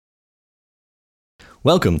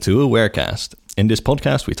Welcome to Awarecast. In this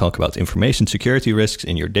podcast, we talk about information security risks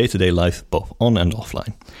in your day-to-day life, both on and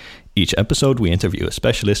offline. Each episode, we interview a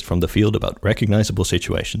specialist from the field about recognizable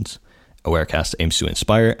situations. Awarecast aims to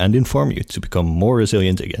inspire and inform you to become more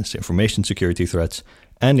resilient against information security threats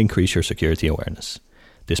and increase your security awareness.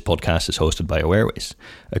 This podcast is hosted by Awareways,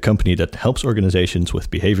 a company that helps organizations with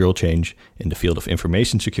behavioral change in the field of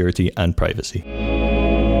information security and privacy.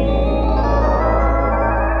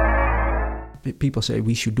 People say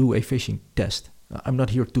we should do a phishing test. I'm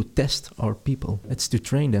not here to test our people. It's to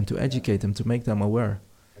train them, to educate them, to make them aware.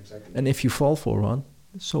 Exactly. And if you fall for one,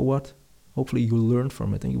 so what? Hopefully you learn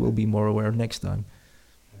from it and you will be more aware next time.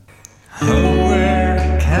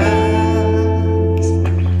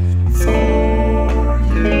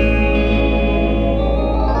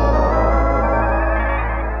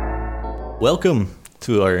 Welcome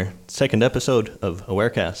to our second episode of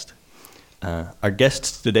Awarecast. Our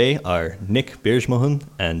guests today are Nick Biersmohen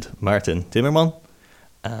and Maarten Timmerman.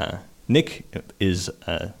 Nick is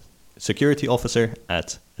a security officer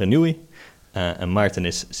at Renewi, and Maarten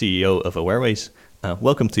is CEO of Awareways.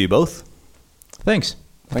 Welcome to you both. Thanks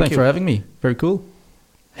for having me. Very cool.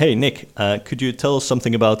 Hey, Nick, could you tell us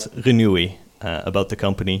something about Renewi, about the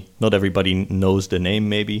company? Not everybody knows the name,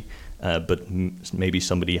 maybe, but maybe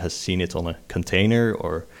somebody has seen it on a container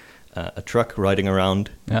or a truck riding around.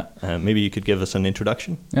 Yeah. Maybe you could give us an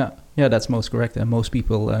introduction. Yeah, that's most correct. And most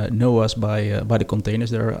people know us by the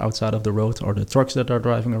containers that are outside of the road or the trucks that are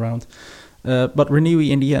driving around. But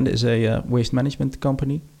Renewi, in the end, is a waste management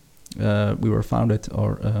company. We were founded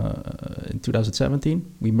in 2017.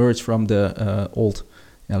 We merged from the old,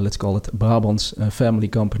 let's call it Brabants family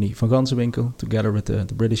company Van Gansenwinkel, together with the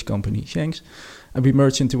British company Shanks. And we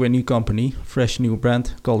merged into a new company, fresh new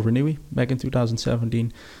brand called Renewi, back in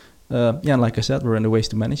 2017. And like I said, we're in the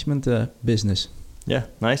waste management business. Yeah,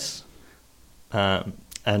 nice.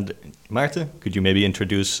 And Maarten, could you maybe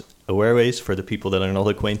introduce Awareways for the people that are not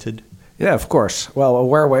acquainted? Yeah, of course. Well,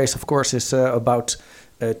 Awareways, of course, is about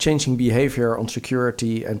changing behavior on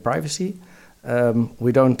security and privacy.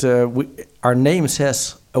 Our name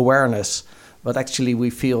says awareness, but actually we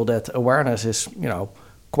feel that awareness is,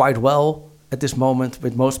 quite well at this moment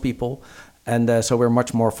with most people. And so we're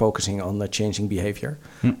much more focusing on changing behavior.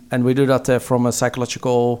 And we do that from a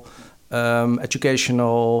psychological,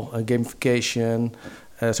 educational, gamification.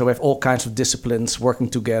 So we have all kinds of disciplines working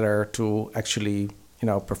together to actually,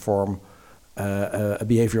 perform a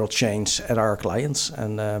behavioral change at our clients.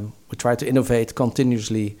 And we try to innovate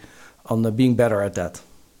continuously on being better at that.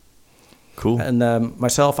 Cool. And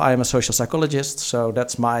myself, I am a social psychologist, so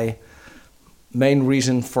that's my main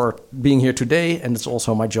reason for being here today, and it's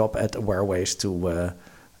also my job at Awareways to,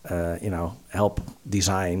 help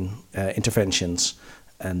design interventions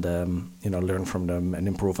and learn from them and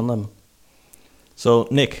improve on them. So,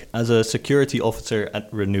 Nick, as a security officer at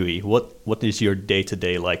Renewi, what is your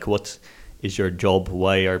day-to-day like? What is your job?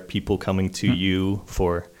 Why are people coming to you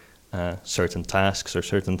for certain tasks or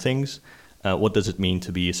certain things? What does it mean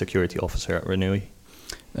to be a security officer at Renewi?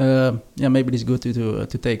 Maybe it's good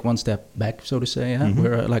to take one step back, so to say. Mm-hmm.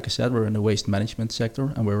 We're, like I said, we're in the waste management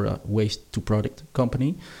sector, and we're a waste-to-product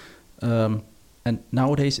company. And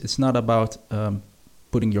nowadays, it's not about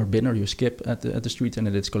putting your bin or your skip at the street and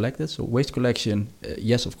that it's collected. So waste collection,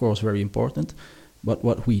 yes, of course, very important. But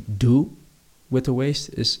what we do with the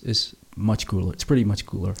waste is much cooler. It's pretty much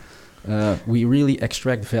cooler. We really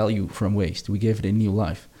extract value from waste. We give it a new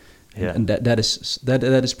life, and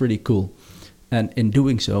that is pretty cool. And in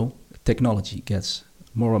doing so, technology gets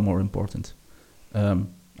more and more important. And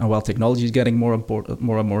while technology is getting more and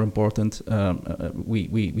more important,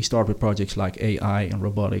 we start with projects like AI and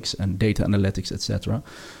robotics and data analytics, etc.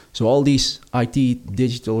 So all these IT,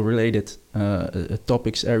 digital-related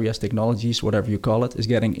topics, areas, technologies, whatever you call it, is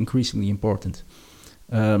getting increasingly important.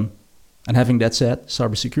 And having that said,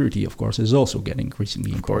 cybersecurity, of course, is also getting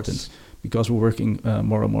increasingly important because we're working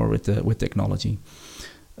more and more with technology.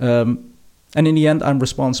 And in the end, I'm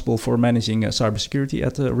responsible for managing cybersecurity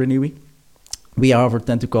at Renewi. We, however,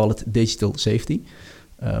 tend to call it digital safety.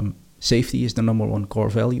 Safety is the number one core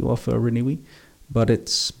value of Renewi, but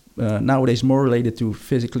it's nowadays more related to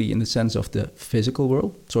physically in the sense of the physical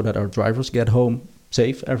world, so that our drivers get home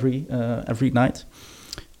safe every night.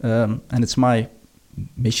 And it's my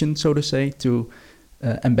mission, so to say, to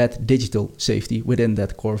embed digital safety within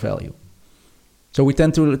that core value. So we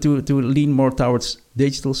tend to lean more towards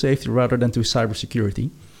digital safety rather than to cybersecurity.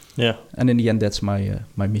 Yeah. And in the end, that's my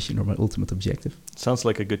mission or my ultimate objective. Sounds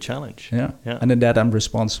like a good challenge. Yeah. And in that, I'm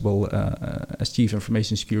responsible as Chief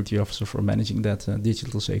Information Security Officer for managing that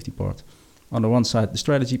digital safety part. On the one side, the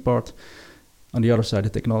strategy part, on the other side, the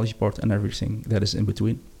technology part and everything that is in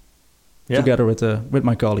between, Yeah. together with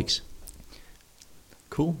my colleagues.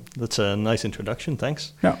 Cool. That's a nice introduction.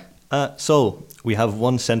 Thanks. Yeah. So we have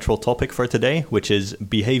one central topic for today, which is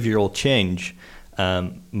behavioral change.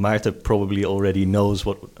 Maarten probably already knows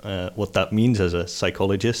what that means as a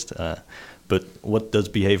psychologist. But what does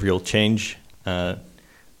behavioral change?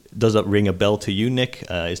 Does that ring a bell to you, Nick?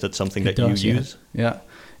 Is that something that you use? Yeah.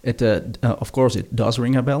 It of course it does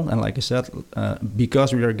ring a bell, and like I said,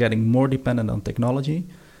 because we are getting more dependent on technology,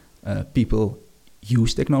 people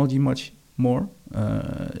use technology much more.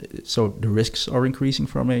 So the risks are increasing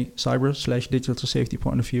from a cyber/digital safety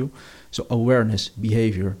point of view. So awareness,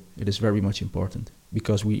 behavior, it is very much important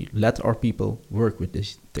because we let our people work with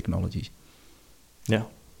these technologies. Yeah.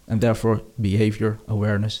 And therefore, behavior,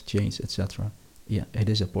 awareness, change, etc. Yeah, it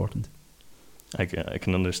is important. I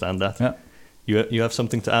can understand that. Yeah. You have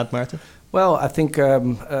something to add, Maarten? Well, I think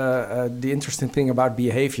the interesting thing about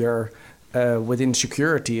behavior within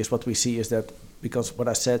security is what we see is that because what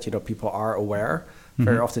I said, people are aware.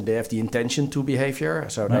 Very often they have the intention to behavior.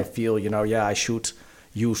 So they feel, I should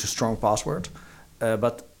use a strong password.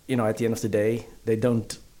 But, at the end of the day, they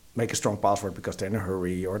don't make a strong password because they're in a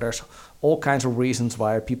hurry, or there's all kinds of reasons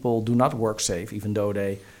why people do not work safe, even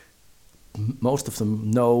though most of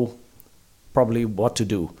them know probably what to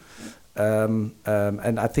do.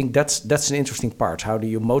 And I think that's an interesting part. How do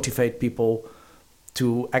you motivate people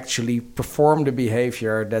to actually perform the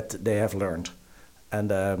behavior that they have learned?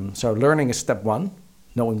 And so learning is step one,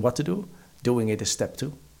 knowing what to do. Doing it is step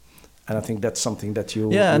two. And I think that's something that you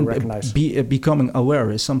recognize. Becoming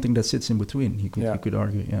aware is something that sits in between, you could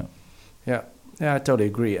argue, Yeah, I totally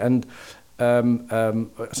agree. And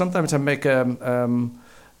sometimes I make a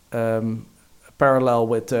parallel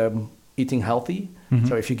with eating healthy. Mm-hmm.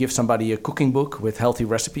 So if you give somebody a cooking book with healthy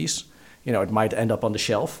recipes, it might end up on the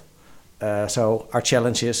shelf. So our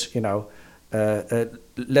challenge is,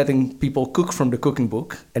 letting people cook from the cooking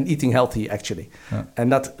book and eating healthy, actually, and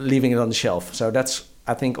not leaving it on the shelf. So that's,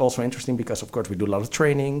 I think, also interesting because, of course, we do a lot of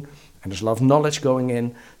training and there's a lot of knowledge going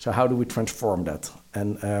in. So how do we transform that?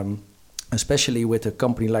 And especially with a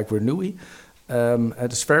company like Renewi,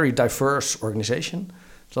 it's a very diverse organization.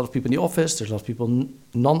 There's a lot of people in the office, there's a lot of people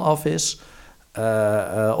non-office,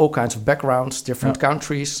 all kinds of backgrounds, different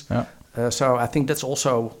countries. Yeah. So I think that's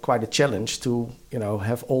also quite a challenge to,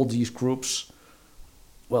 have all these groups,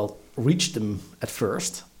 reach them at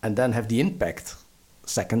first and then have the impact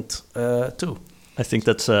second too. I think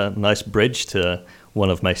that's a nice bridge to one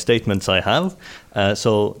of my statements I have.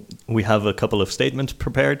 So we have a couple of statements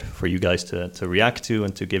prepared for you guys to react to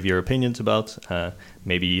and to give your opinions about.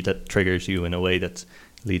 Maybe that triggers you in a way that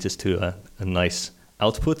leads us to a nice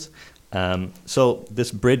output. So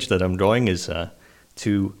this bridge that I'm drawing is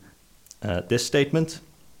to this statement.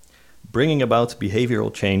 Bringing about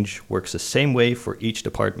behavioral change works the same way for each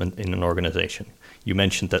department in an organization. You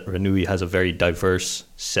mentioned that Renewi has a very diverse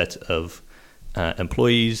set of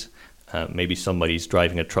employees. Maybe somebody's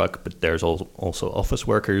driving a truck, but there's also office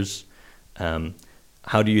workers.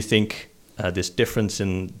 How do you think this difference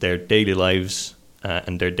in their daily lives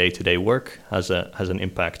and their day-to-day work has an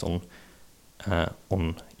impact on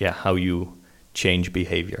how you change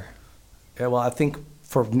behavior? Yeah, well, I think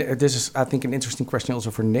this is an interesting question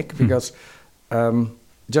also for Nick, because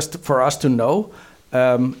just for us to know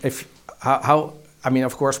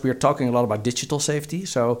of course, we're talking a lot about digital safety.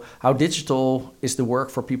 So how digital is the work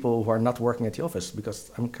for people who are not working at the office?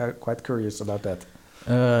 Because I'm quite curious about that.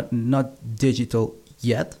 Not digital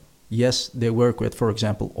yet. Yes, they work with, for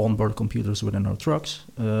example, onboard computers within our trucks,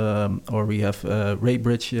 or we have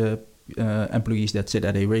weighbridge employees that sit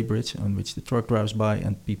at a weighbridge on which the truck drives by,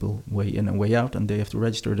 and people weigh in and weigh out, and they have to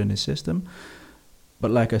register it in the system.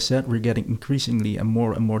 But like I said, we're getting increasingly and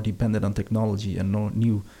more dependent on technology and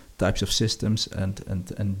new types of systems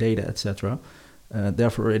and data, etc.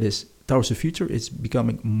 Therefore, it is towards the future. It's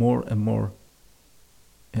becoming more and more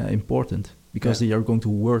important because they are going to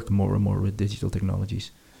work more and more with digital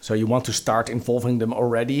technologies. So you want to start involving them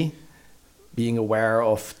already, being aware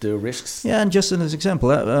of the risks? Yeah, and just as an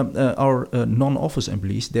example, our non-office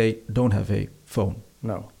employees, they don't have a phone.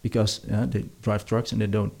 No. Because they drive trucks and they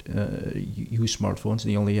don't use smartphones.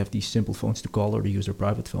 They only have these simple phones to call, or they use their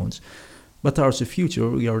private phones. But towards the future,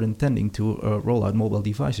 we are intending to roll out mobile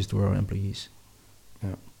devices to our employees,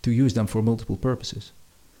 to use them for multiple purposes.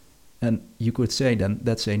 And you could say then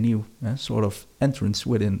that's a new sort of entrance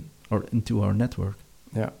within or into our network.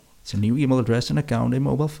 Yeah, it's a new email address, an account, a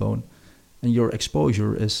mobile phone, and your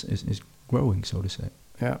exposure is growing, so to say.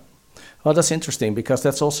 Yeah, well, that's interesting because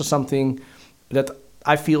that's also something that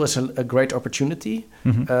I feel is a great opportunity.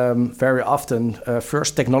 Mm-hmm. Very often,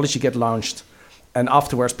 first technology get launched and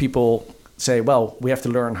afterwards people say, well, we have to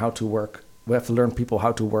learn how to work. We have to learn people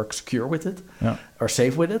how to work secure with it or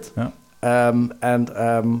safe with it.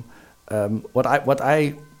 What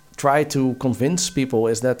I try to convince people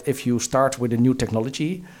is that if you start with a new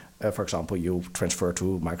technology, for example, you transfer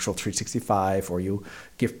to Microsoft 365, or you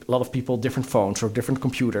give a lot of people different phones or different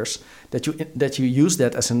computers, that you use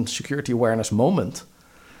that as a security awareness moment.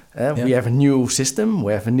 We have a new system,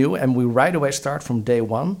 and we right away start from day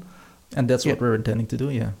one. And that's what we're intending to do,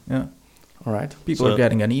 yeah. All right. People are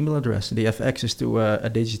getting an email address. They have access to a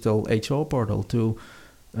digital HR portal, to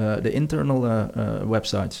the internal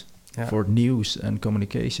websites for news and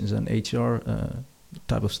communications and HR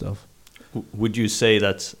type of stuff. Would you say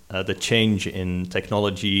that the change in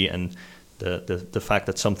technology and the fact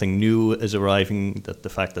that something new is arriving, that the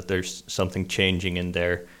fact that there's something changing in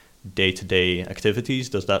their day-to-day activities,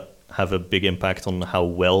 does that have a big impact on how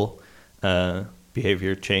well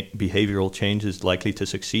behavioral change is likely to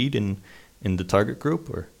succeed in the target group?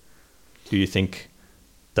 Or do you think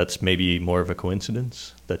that's maybe more of a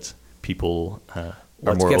coincidence, that people are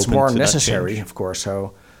more it gets open more to necessary, of course.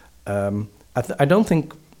 So I don't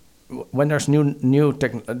think when there's new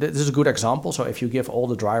tech, this is a good example. So if you give all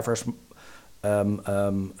the drivers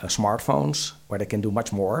smartphones where they can do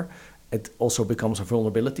much more, it also becomes a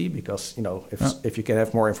vulnerability, because if you can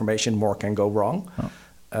have more information, more can go wrong.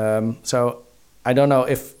 So I don't know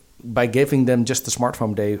if by giving them just the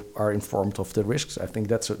smartphone they are informed of the risks. I think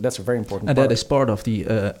that's a very important and part. that is part of the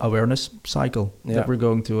awareness cycle that we're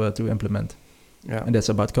going to implement. And that's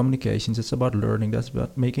about communications, it's about learning, that's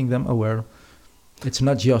about making them aware. It's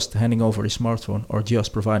not just handing over a smartphone or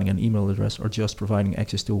just providing an email address or just providing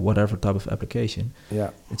access to whatever type of application.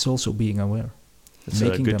 It's also being aware. It's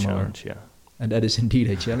making a good them challenge, aware. And that is indeed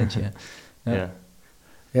a challenge, Yeah,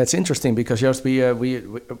 it's interesting because Joost, we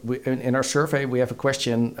in our survey we have a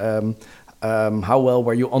question: how well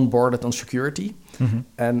were you onboarded on security?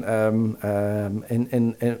 And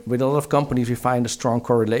with a lot of companies, we find a strong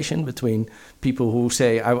correlation between people who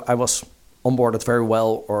say I was onboarded very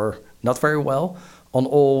well or not very well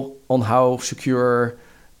on how secure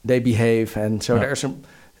they behave, and so there's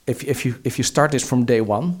if you start this from day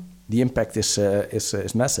one, the impact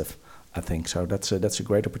is massive. I think so. That's a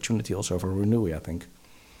great opportunity also for Renewi, I think.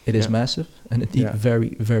 It is massive and indeed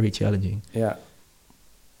very, very challenging.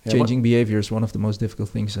 Changing behavior is one of the most difficult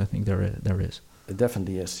things I think there is. It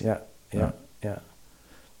definitely is.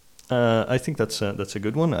 I think that's a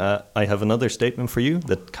good one. I have another statement for you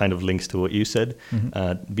that kind of links to what you said.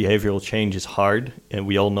 Behavioral change is hard, and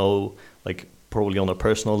we all know, like probably on a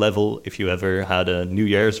personal level, if you ever had a New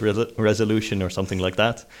Year's resolution or something like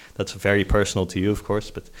that, that's very personal to you, of course.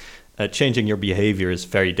 But changing your behavior is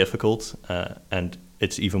very difficult, and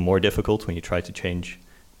it's even more difficult when you try to change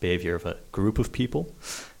behavior of a group of people.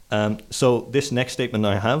 So this next statement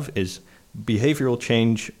I have is: behavioral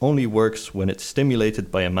change only works when it's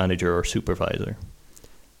stimulated by a manager or supervisor.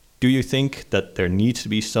 Do you think that there needs to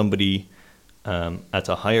be somebody at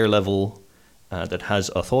a higher level that has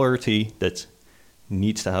authority, that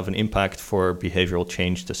needs to have an impact for behavioral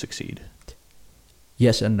change to succeed?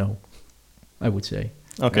 Yes and no, I would say.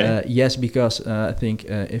 Okay. Yes, because I think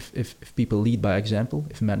if people lead by example,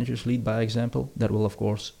 if managers lead by example, that will of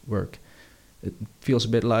course work. It feels a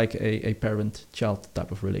bit like a parent-child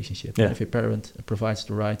type of relationship. Yeah. If a parent provides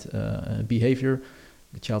the right behavior,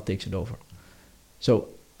 the child takes it over. So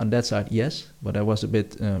on that side, yes. But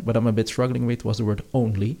what I'm a bit struggling with was the word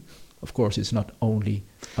only. Of course, it's not only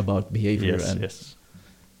about behavior,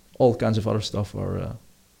 all kinds of other stuff are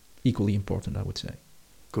equally important, I would say.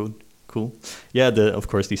 Good, cool. Yeah, of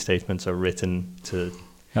course, these statements are written to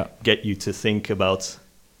get you to think about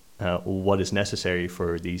what is necessary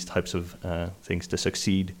for these types of things to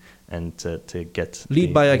succeed and to get...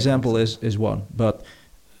 Lead by example is one, but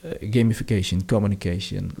gamification,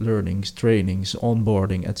 communication, learnings, trainings,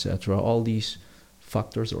 onboarding, etc., all these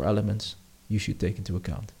factors or elements you should take into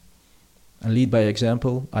account. And lead by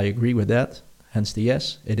example, I agree with that, hence the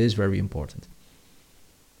yes, it is very important.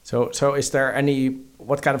 So is there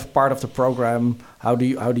what kind of part of the program, how do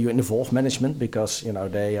you involve management? Because,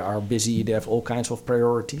 they are busy, they have all kinds of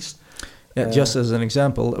priorities. Just as an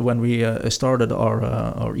example, when we started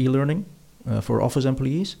our e-learning for office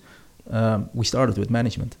employees, we started with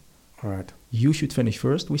management. All right. You should finish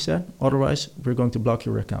first, we said, otherwise we're going to block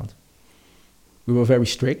your account. We were very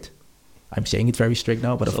strict. I'm saying it very strict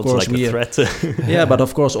now, but of course like a threat. but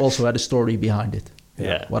of course also had a story behind it.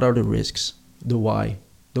 Yeah. What are the risks? The why?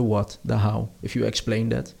 The what, the how. If you explain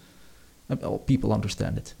that, people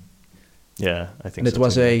understand it. Yeah, I think and it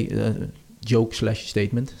was a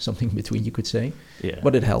joke/statement, something between, you could say. Yeah.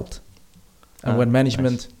 But it helped. And when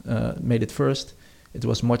management made it first, it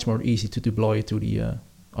was much more easy to deploy it to the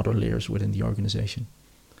other layers within the organization.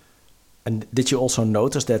 And did you also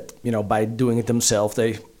notice that, by doing it themselves,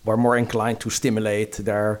 they were more inclined to stimulate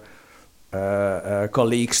their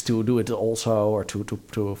colleagues to do it also, or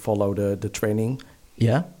to follow the training?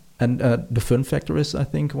 Yeah, and the fun factor is, I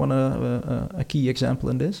think, a key example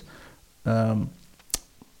in this.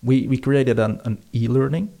 We created an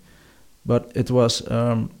e-learning, but it was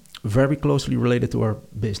very closely related to our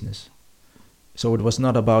business. So it was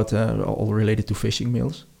not about all related to phishing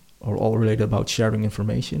mails or all related about sharing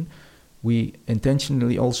information. We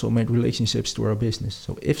intentionally also made relationships to our business.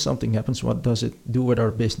 So if something happens, what does it do with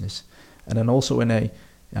our business? And then also in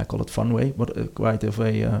I call it fun way, but quite of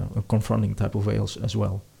a confronting type of way as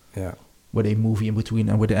well. Yeah. With a movie in between,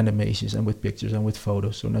 and with animations and with pictures and with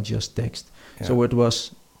photos, so not just text. Yeah. So it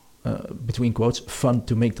was, between quotes, fun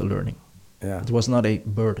to make the learning. Yeah. It was not a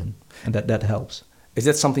burden, and that helps. Is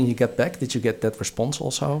that something you get back? Did you get that response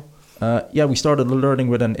also? We started the learning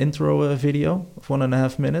with an intro video of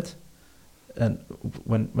 1.5 minutes. And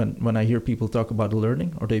when I hear people talk about the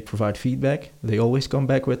learning or they provide feedback, they always come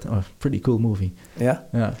back with a pretty cool movie. Yeah?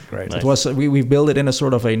 Yeah. Great. Nice. It was we built it in a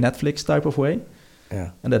sort of a Netflix type of way.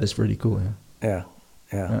 Yeah. And that is pretty cool, yeah.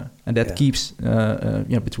 Yeah. And that keeps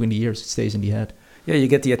between the years, it stays in the head. Yeah, you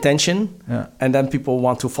get the attention, and then people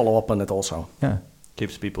want to follow up on it also. Yeah.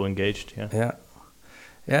 Keeps people engaged,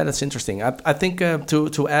 Yeah, that's interesting. I think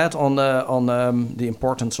to add on the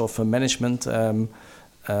importance of management,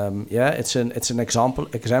 it's an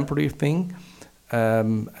exemplary thing,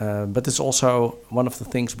 but it's also one of the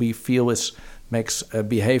things we feel makes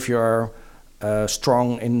behavior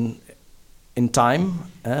strong in time.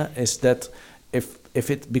 Is that if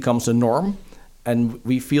it becomes a norm, and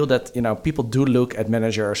we feel that people do look at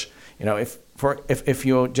managers. If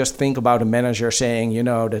you just think about a manager saying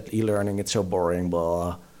that e-learning, it's so boring,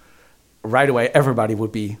 blah, right away everybody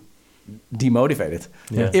would be demotivated.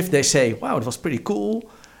 Yeah. If they say, wow, it was pretty cool,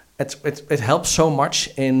 it helps so much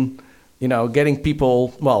in getting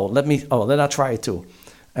people, let me try it too.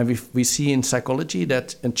 And we see in psychology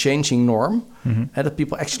that a changing norm, and that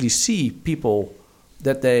people actually see people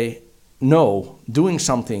that they know doing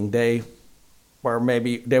something or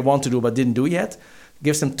maybe they want to do but didn't do yet,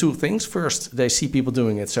 gives them two things. First, they see people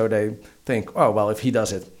doing it, so they think, oh, well, if he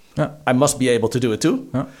does it, I must be able to do it too.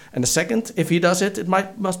 Yeah. And the second, if he does it, it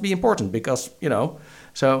must be important because,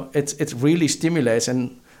 so it really stimulates.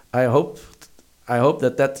 And I hope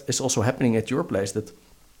that is also happening at your place, that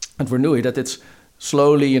at Renewi, that it's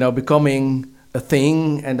slowly, becoming a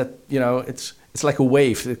thing, and that, it's like a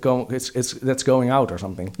wave that's going out or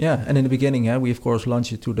something. Yeah, and in the beginning, we of course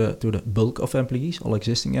launched it to the bulk of employees, all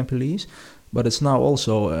existing employees, but it's now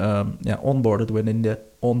also onboarded within the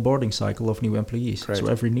onboarding cycle of new employees. Great. So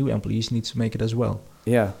every new employee needs to make it as well.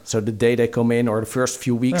 Yeah. So the day they come in or the first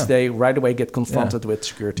few weeks, they right away get confronted with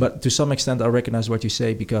security. But to some extent, I recognize what you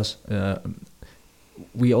say, because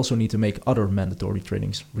we also need to make other mandatory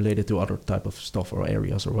trainings related to other type of stuff or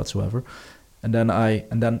areas or whatsoever. And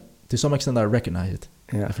then to some extent, I recognize it.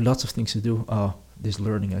 Yeah. I have lots of things to do. This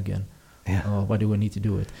learning again. Yeah. Why do I need to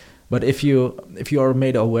do it? But if you are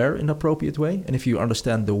made aware in an appropriate way, and if you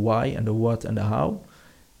understand the why and the what and the how,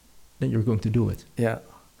 then you're going to do it. Yeah.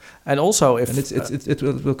 And also if... And it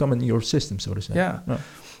will come in your system, so to say. Yeah.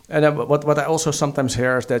 And what I also sometimes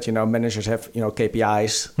hear is that, managers have,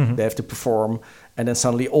 KPIs, they have to perform, and then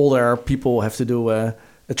suddenly all their people have to do a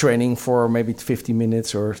training for maybe 50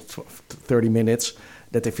 minutes or 30 minutes,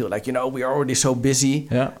 that they feel like, we are already so busy.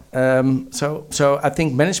 Yeah. So I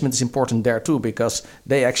think management is important there too, because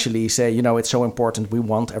they actually say, it's so important, we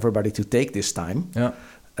want everybody to take this time. Yeah.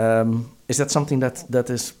 Is that something that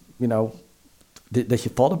is, that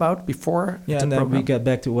you thought about before? Yeah, and then we get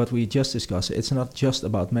back to what we just discussed. It's not just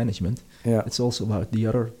about management. Yeah. It's also about the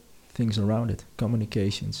other things around it.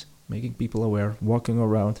 Communications, making people aware, walking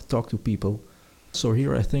around, talk to people. So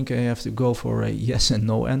here I think I have to go for a yes and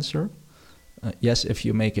no answer. Yes, if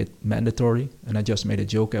you make it mandatory, and I just made a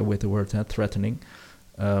joke with the word threatening.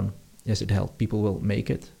 Yes, it helps. People will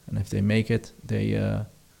make it, and if they make it, they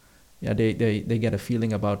get a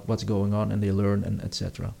feeling about what's going on, and they learn, and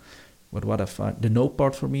etc. But what I find the no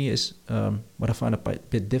part for me is what I find a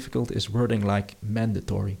bit difficult is wording like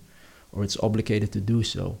mandatory, or it's obligated to do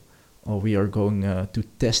so, or we are going to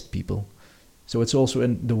test people. So it's also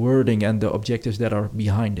in the wording and the objectives that are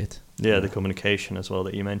behind it. Yeah, the communication as well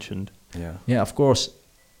that you mentioned. Yeah, of course,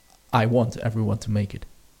 I want everyone to make it.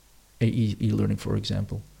 E-learning, for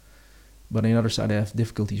example. But on the other side, I have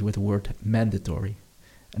difficulties with the word mandatory.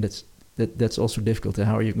 And that's also difficult.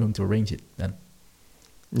 How are you going to arrange it then?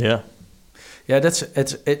 Yeah. Yeah, this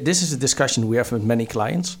is a discussion we have with many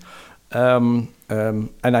clients. And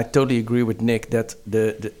I totally agree with Nick that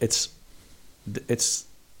it's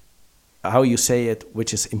how you say it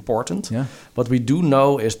which is important. Yeah. What we do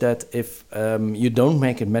know is that if you don't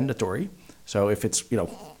make it mandatory, so if it's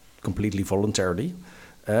completely voluntarily,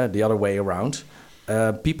 the other way around,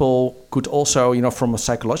 people could also from a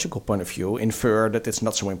psychological point of view infer that it's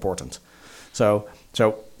not so important. So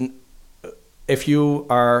if you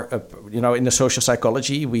are in the social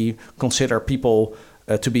psychology, we consider people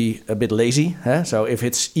to be a bit lazy. So if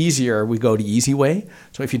it's easier, we go the easy way.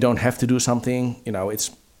 So if you don't have to do something,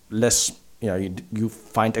 it's less, you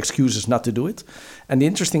find excuses not to do it. And the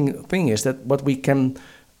interesting thing is that what we can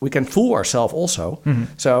fool ourselves also. Mm-hmm.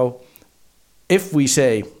 So if we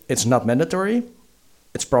say it's not mandatory,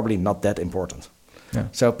 it's probably not that important. Yeah.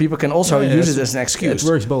 So people can also use it as an excuse. It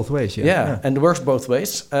works both ways. Yeah, and it works both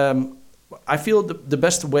ways. I feel the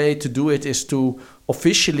best way to do it is to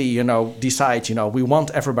officially, decide, we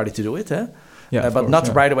want everybody to do it, but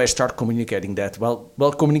not right away start communicating that.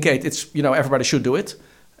 Well, communicate. It's everybody should do it,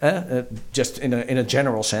 just in a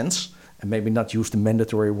general sense, and maybe not use the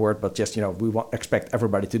mandatory word, but just we expect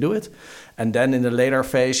everybody to do it, and then in the later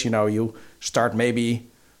phase, you start maybe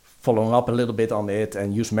following up a little bit on it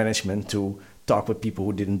and use management to talk with people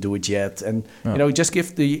who didn't do it yet, and just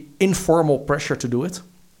give the informal pressure to do it.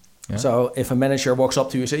 Yeah. So if a manager walks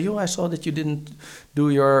up to you and says, I saw that you didn't do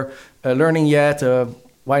your learning yet.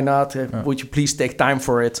 Why not? Would you please take time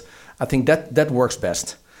for it? I think that works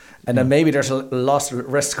best. And then maybe there's a last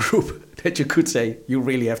rest group that you could say, you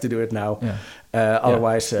really have to do it now. Yeah.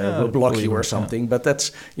 Otherwise, we'll block you or something. But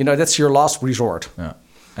that's your last resort. Yeah.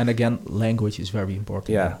 And again, language is very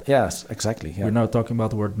important. Yeah. Yes, exactly. Yeah. We're now talking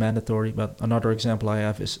about the word mandatory, but another example I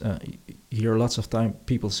have is you hear lots of time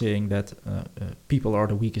people saying that people are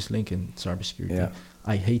the weakest link in cybersecurity. Yeah.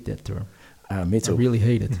 I hate that term. Me too. I really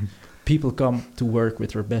hate it. People come to work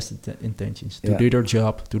with their best intentions, to do their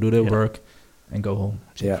job, to do their work, and go home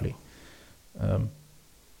safely.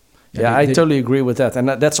 I totally agree with that. And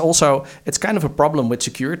that's also, it's kind of a problem with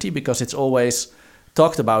security because it's always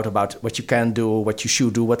talked about what you can do, what you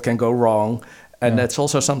should do, what can go wrong. And that's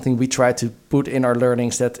also something we try to put in our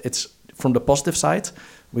learnings, that it's from the positive side.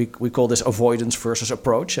 We call this avoidance versus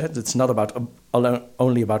approach. It's not about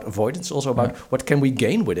only about avoidance, also about what can we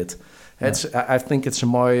gain with it. I think it's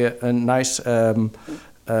a nice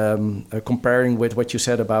comparing with what you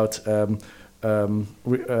said about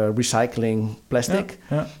recycling plastic.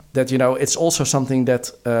 Yeah. That it's also something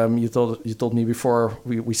that you told me before.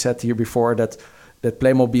 We said here before that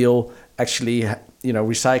Playmobil actually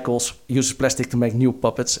uses plastic to make new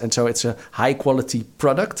puppets, and so it's a high quality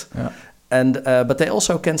product. Yeah. And but they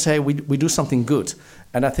also can say we do something good,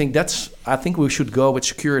 and I think we should go with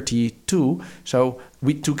security too. So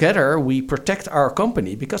we protect our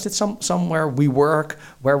company because it's somewhere we work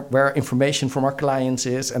where information from our clients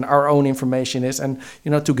is and our own information is, and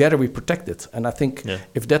together we protect it. And I think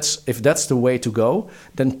if that's the way to go,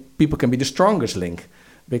 then people can be the strongest link,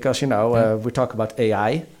 because we talk about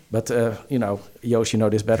AI, but Joost, you know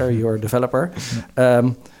this better. You're a developer.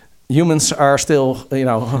 Humans are still,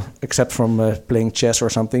 except from playing chess or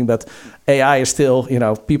something, but AI is still,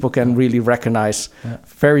 people can really recognize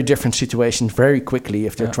very different situations very quickly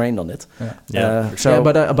if they're trained on it.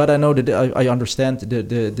 But I know that I understand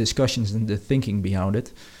the discussions and the thinking behind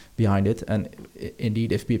it. And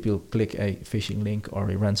indeed, if people click a phishing link or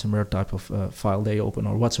a ransomware type of file they open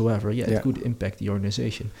or whatsoever, it could impact the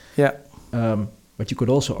organization. Yeah. But you could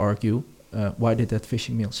also argue, why did that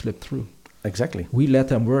phishing mail slip through? Exactly. We let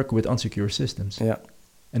them work with unsecure systems. Yeah.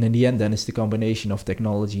 And in the end, then it's the combination of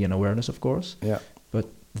technology and awareness, of course. Yeah. But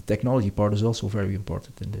the technology part is also very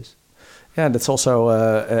important in this. Yeah, that's also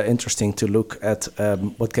interesting to look at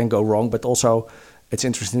what can go wrong, but also it's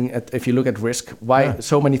interesting if you look at risk, why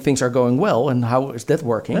so many things are going well and how is that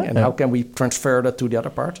working and how can we transfer that to the other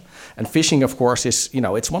part? And phishing, of course, is,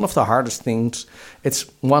 it's one of the hardest things. It's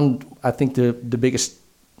I think the biggest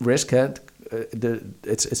risk.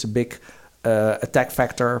 It's a big attack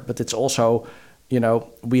factor, but it's also,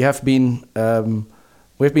 we've been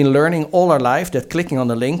learning all our life that clicking on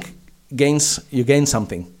the link you gain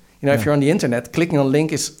something. If you're on the internet, clicking on a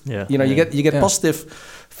link is, you get positive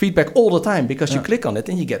feedback all the time because you click on it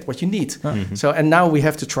and you get what you need. Mm-hmm. So, and now we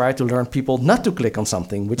have to try to learn people not to click on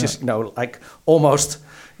something, which is, like almost,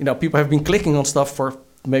 people have been clicking on stuff for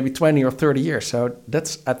maybe 20 or 30 years. So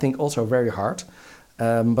that's, I think, also very hard.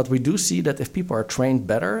 But we do see that if people are trained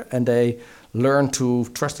better and they learn to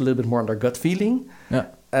trust a little bit more on their gut feeling,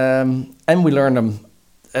 and we learn them,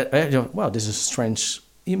 this is a strange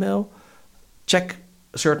email, check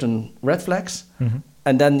certain red flags,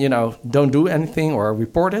 and then, don't do anything or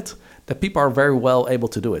report it, that people are very well able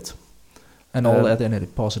to do it. And all that in a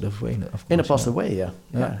positive way, of course. In a positive way,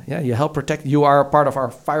 yeah. You help protect. You are part of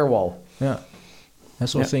our firewall. Yeah. And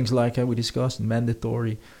so things like we discussed,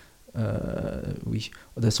 mandatory.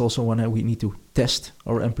 That's also one we need to test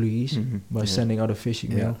our employees by sending out a phishing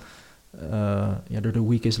mail. They're the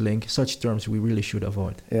weakest link. Such terms we really should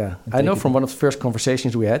avoid. Yeah, I know from one of the first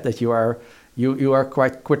conversations we had that you are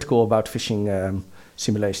quite critical about phishing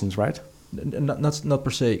simulations, right? Not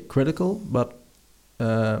per se critical, but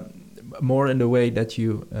more in the way that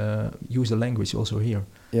you use the language also here.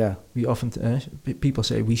 Yeah, we often people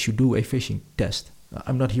say we should do a phishing test.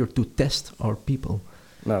 I'm not here to test our people.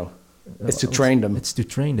 No, it's to train them. It's to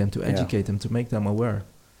train them, to educate them, to make them aware.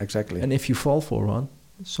 Exactly. And if you fall for one,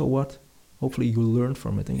 so what? Hopefully you'll learn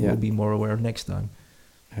from it and you'll be more aware next time.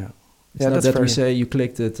 Yeah. It's not that we say you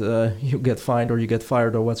clicked it, you get fined or you get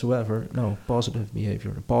fired or whatsoever. No, positive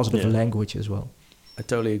behavior, positive language as well. I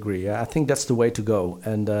totally agree. Yeah, I think that's the way to go.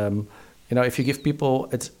 And if you give people,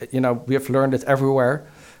 we have learned it everywhere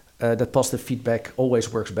that positive feedback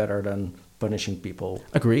always works better than punishing people.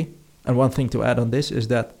 Agree. And one thing to add on this is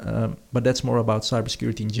that, but that's more about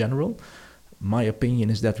cybersecurity in general. My opinion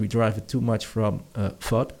is that we drive it too much from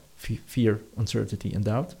FUD, fear, uncertainty, and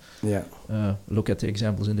doubt. Yeah. Look at the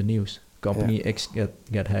examples in the news. Company X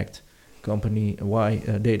get hacked. Company Y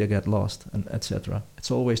data get lost, and etc. It's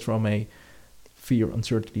always from a fear,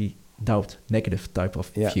 uncertainty, doubt, negative type of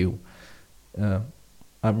view.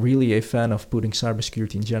 I'm really a fan of putting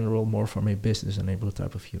cybersecurity in general more from a business enabler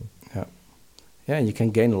type of view. Yeah. Yeah, you can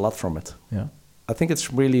gain a lot from it. Yeah. I think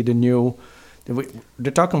it's really the new...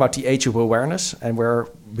 They're talking about the age of awareness, and we're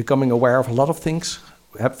becoming aware of a lot of things,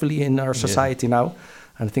 hopefully, in our society now.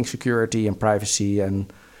 And I think security and privacy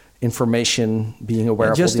and information, being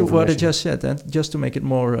aware of all the information. Just what I just said, and just to make it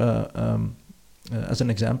more as an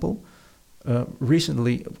example,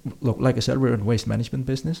 recently, look, like I said, we're in waste management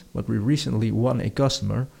business, but we recently won a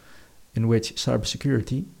customer in which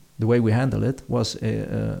cybersecurity, the way we handle it, was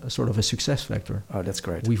a sort of a success factor. Oh, that's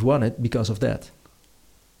great. We've won it because of that,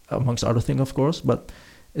 amongst other things, of course, but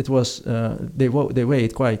it was they weigh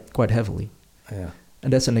it quite heavily. Yeah.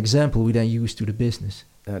 And that's an example we then use to the business.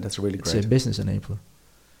 Yeah, that's really great. It's a business enabler.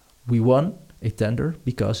 We won a tender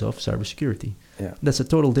because of cybersecurity. Yeah. That's a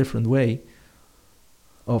total different way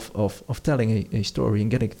of telling a story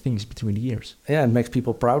and getting things between the ears. Yeah, it makes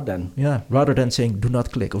people proud then. Yeah, rather than saying, do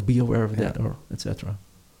not click or be aware of that or etc.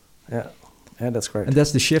 Yeah, that's great. And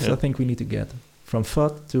that's the shift I think we need to get from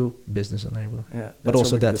FUD to business enabler. Yeah, but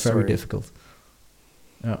also that's very difficult.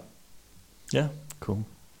 Yeah. Yeah, cool.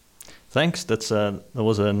 Thanks. That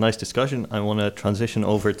was a nice discussion. I want to transition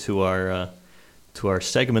over to our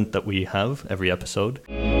segment that we have every episode.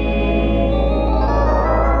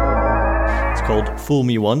 It's called Fool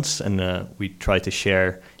Me Once, and we try to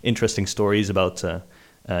share interesting stories about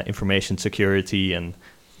information security and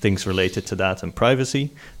things related to that and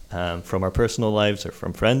privacy from our personal lives or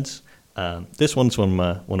from friends. This one's from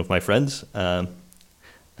one of my friends, and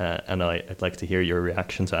I'd like to hear your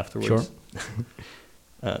reactions afterwards.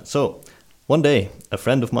 Sure. So, one day, a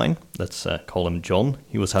friend of mine, let's call him John,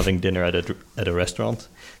 he was having dinner at a restaurant.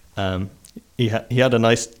 He had a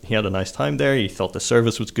nice time there. He thought the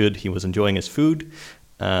service was good. He was enjoying his food,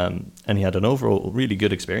 and he had an overall really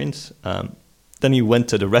good experience. Then he went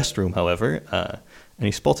to the restroom, however, and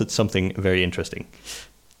he spotted something very interesting.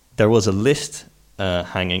 There was a list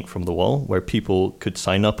hanging from the wall where people could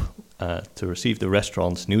sign up to receive the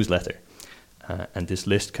restaurant's newsletter. And this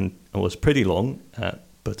list was pretty long,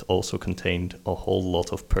 but also contained a whole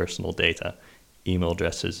lot of personal data, email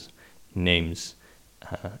addresses, names,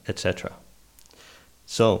 etc.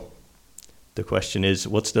 So the question is,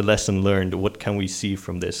 what's the lesson learned? What can we see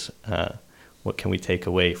from this? What can we take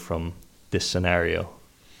away from this scenario?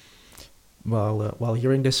 Well, while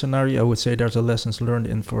hearing this scenario, I would say there's a lessons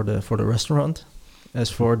learned for the restaurant,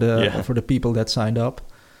 as for the people that signed up.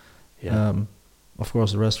 Yeah. Of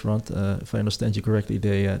course, the restaurant, if I understand you correctly,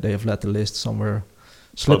 they have let the list somewhere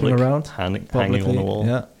slipping around, hanging on the wall.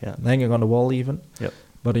 Yeah, hanging on the wall even. Yep.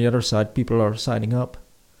 But on the other side, people are signing up.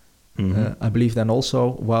 Mm-hmm. I believe then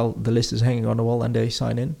also while the list is hanging on the wall and they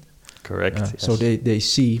sign in. Correct. Yes. So they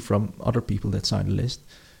see from other people that sign the list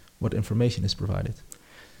what information is provided.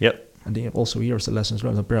 Yep. And then also here's the lessons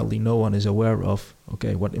learned. Apparently no one is aware of,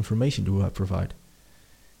 what information do I provide?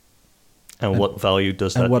 And what value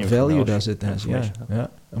does that? And what value does it have? Yeah.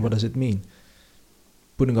 And what does it mean?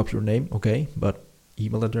 Putting up your name, okay, but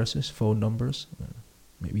email addresses, phone numbers,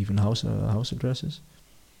 maybe even house addresses.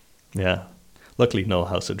 Yeah. Luckily, no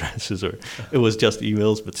house addresses, or it was just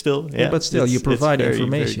emails, but still, but still, you provide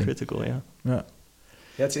information. Very critical, yeah.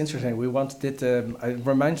 Yeah, it's interesting. We once did. It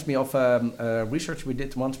reminds me of research we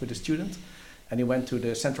did once with a student. and he went to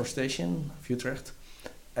the central station of Utrecht,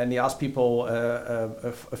 and he asked people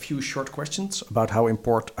a few short questions about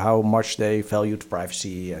how much they valued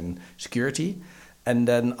privacy and security, and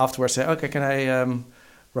then afterwards say, okay, can I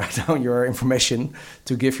write down your information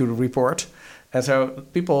to give you the report? And so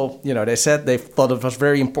people, they said they thought it was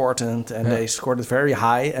very important, and they scored it very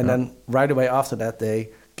high, and then right away after that they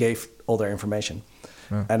gave all their information.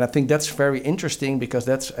 Yeah. And I think that's very interesting, because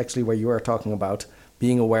that's actually where you are talking about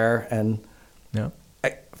being aware, and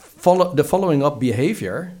the following up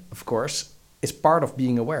behavior, of course, is part of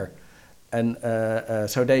being aware. And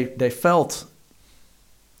so they felt,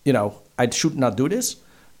 I should not do this,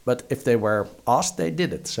 but if they were asked, they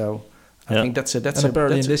did it. So I think that's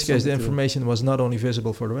apparently in this case, the information was not only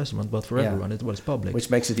visible for the restaurant, but for everyone. It was public. Which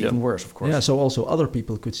makes it even worse, of course. Yeah, so also other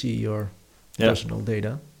people could see your personal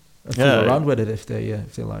data and fool around with it if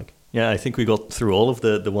they like. Yeah, I think we got through all of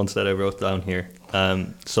the ones that I wrote down here.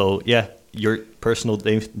 So your personal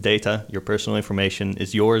data, your personal information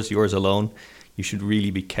is yours alone. You should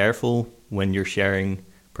really be careful when you're sharing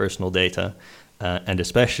personal data, and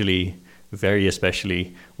very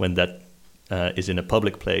especially when that is in a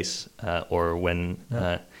public place, or when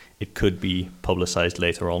it could be publicized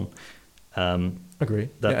later on. Agree.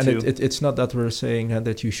 It's not that we're saying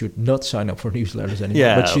that you should not sign up for newsletters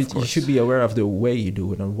anymore, but you should be aware of the way you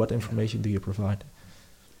do it and what information do you provide.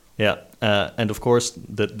 Yeah, and of course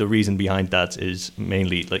the reason behind that is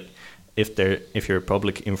mainly like if your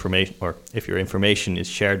public information, or if your information is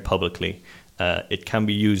shared publicly, it can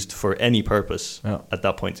be used for any purpose. At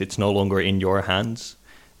that point, it's no longer in your hands.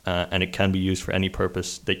 And it can be used for any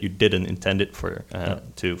purpose that you didn't intend it for.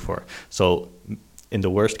 So, in the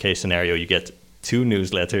worst case scenario, you get 2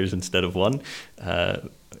 newsletters instead of 1.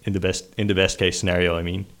 In the best case scenario,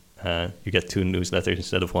 you get 2 newsletters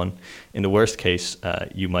instead of 1. In the worst case,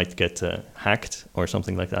 you might get hacked or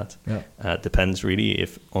something like that. Depends really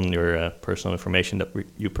on your personal information that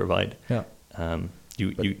you provide.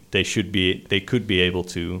 They could be able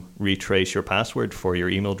to retrace your password for your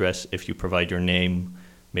email address if you provide your name,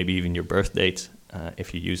 maybe even your birth date,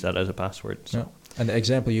 if you use that as a password. So. Yeah. And the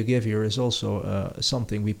example you give here is also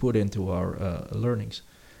something we put into our learnings.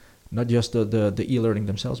 Not just the e-learning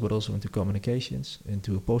themselves, but also into communications,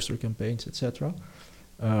 into poster campaigns, etc.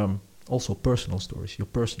 Also personal stories, your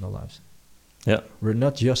personal lives. Yeah, we're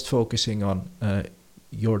not just focusing on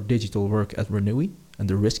your digital work at Renewi and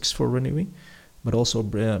the risks for Renewi, but also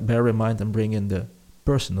bear in mind and bring in the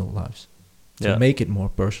personal lives. To make it more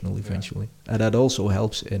personal eventually. And that also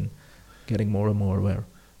helps in getting more and more aware.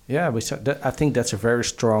 Yeah, I think that's a very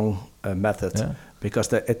strong method,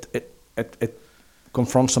 because it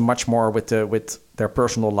confronts them much more with their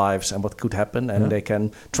personal lives and what could happen, and they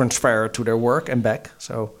can transfer to their work and back.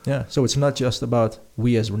 So it's not just about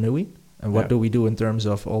we as Renewi and what do we do in terms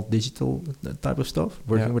of all digital type of stuff,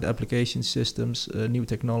 working with application systems, new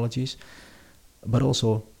technologies, but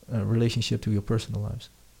also relationship to your personal lives.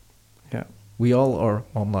 Yeah. We all are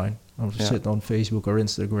online, or sit on Facebook or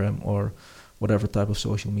Instagram or whatever type of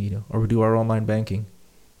social media, or we do our online banking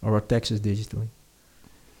or our taxes digitally.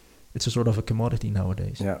 It's a sort of a commodity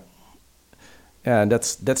nowadays. Yeah, and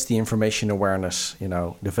that's the information awareness.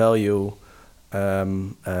 The value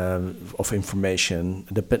of information,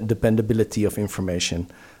 the dependability of information.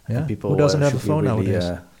 Yeah, people who doesn't have a phone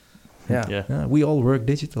nowadays? We all work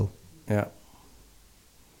digital. Yeah,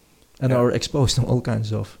 and are exposed to all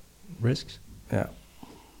kinds of risks. Yeah.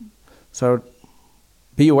 So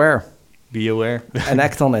be aware. Be aware. And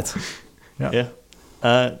act on it. Yeah.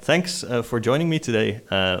 Thanks for joining me today.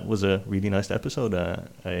 It was a really nice episode.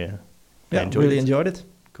 I enjoyed it.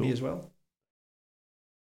 Cool. Me as well.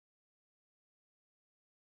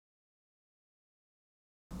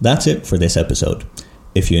 That's it for this episode.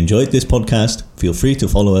 If you enjoyed this podcast, feel free to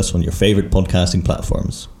follow us on your favorite podcasting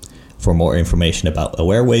platforms. For more information about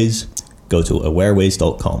Awareways, go to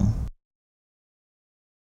awareways.com.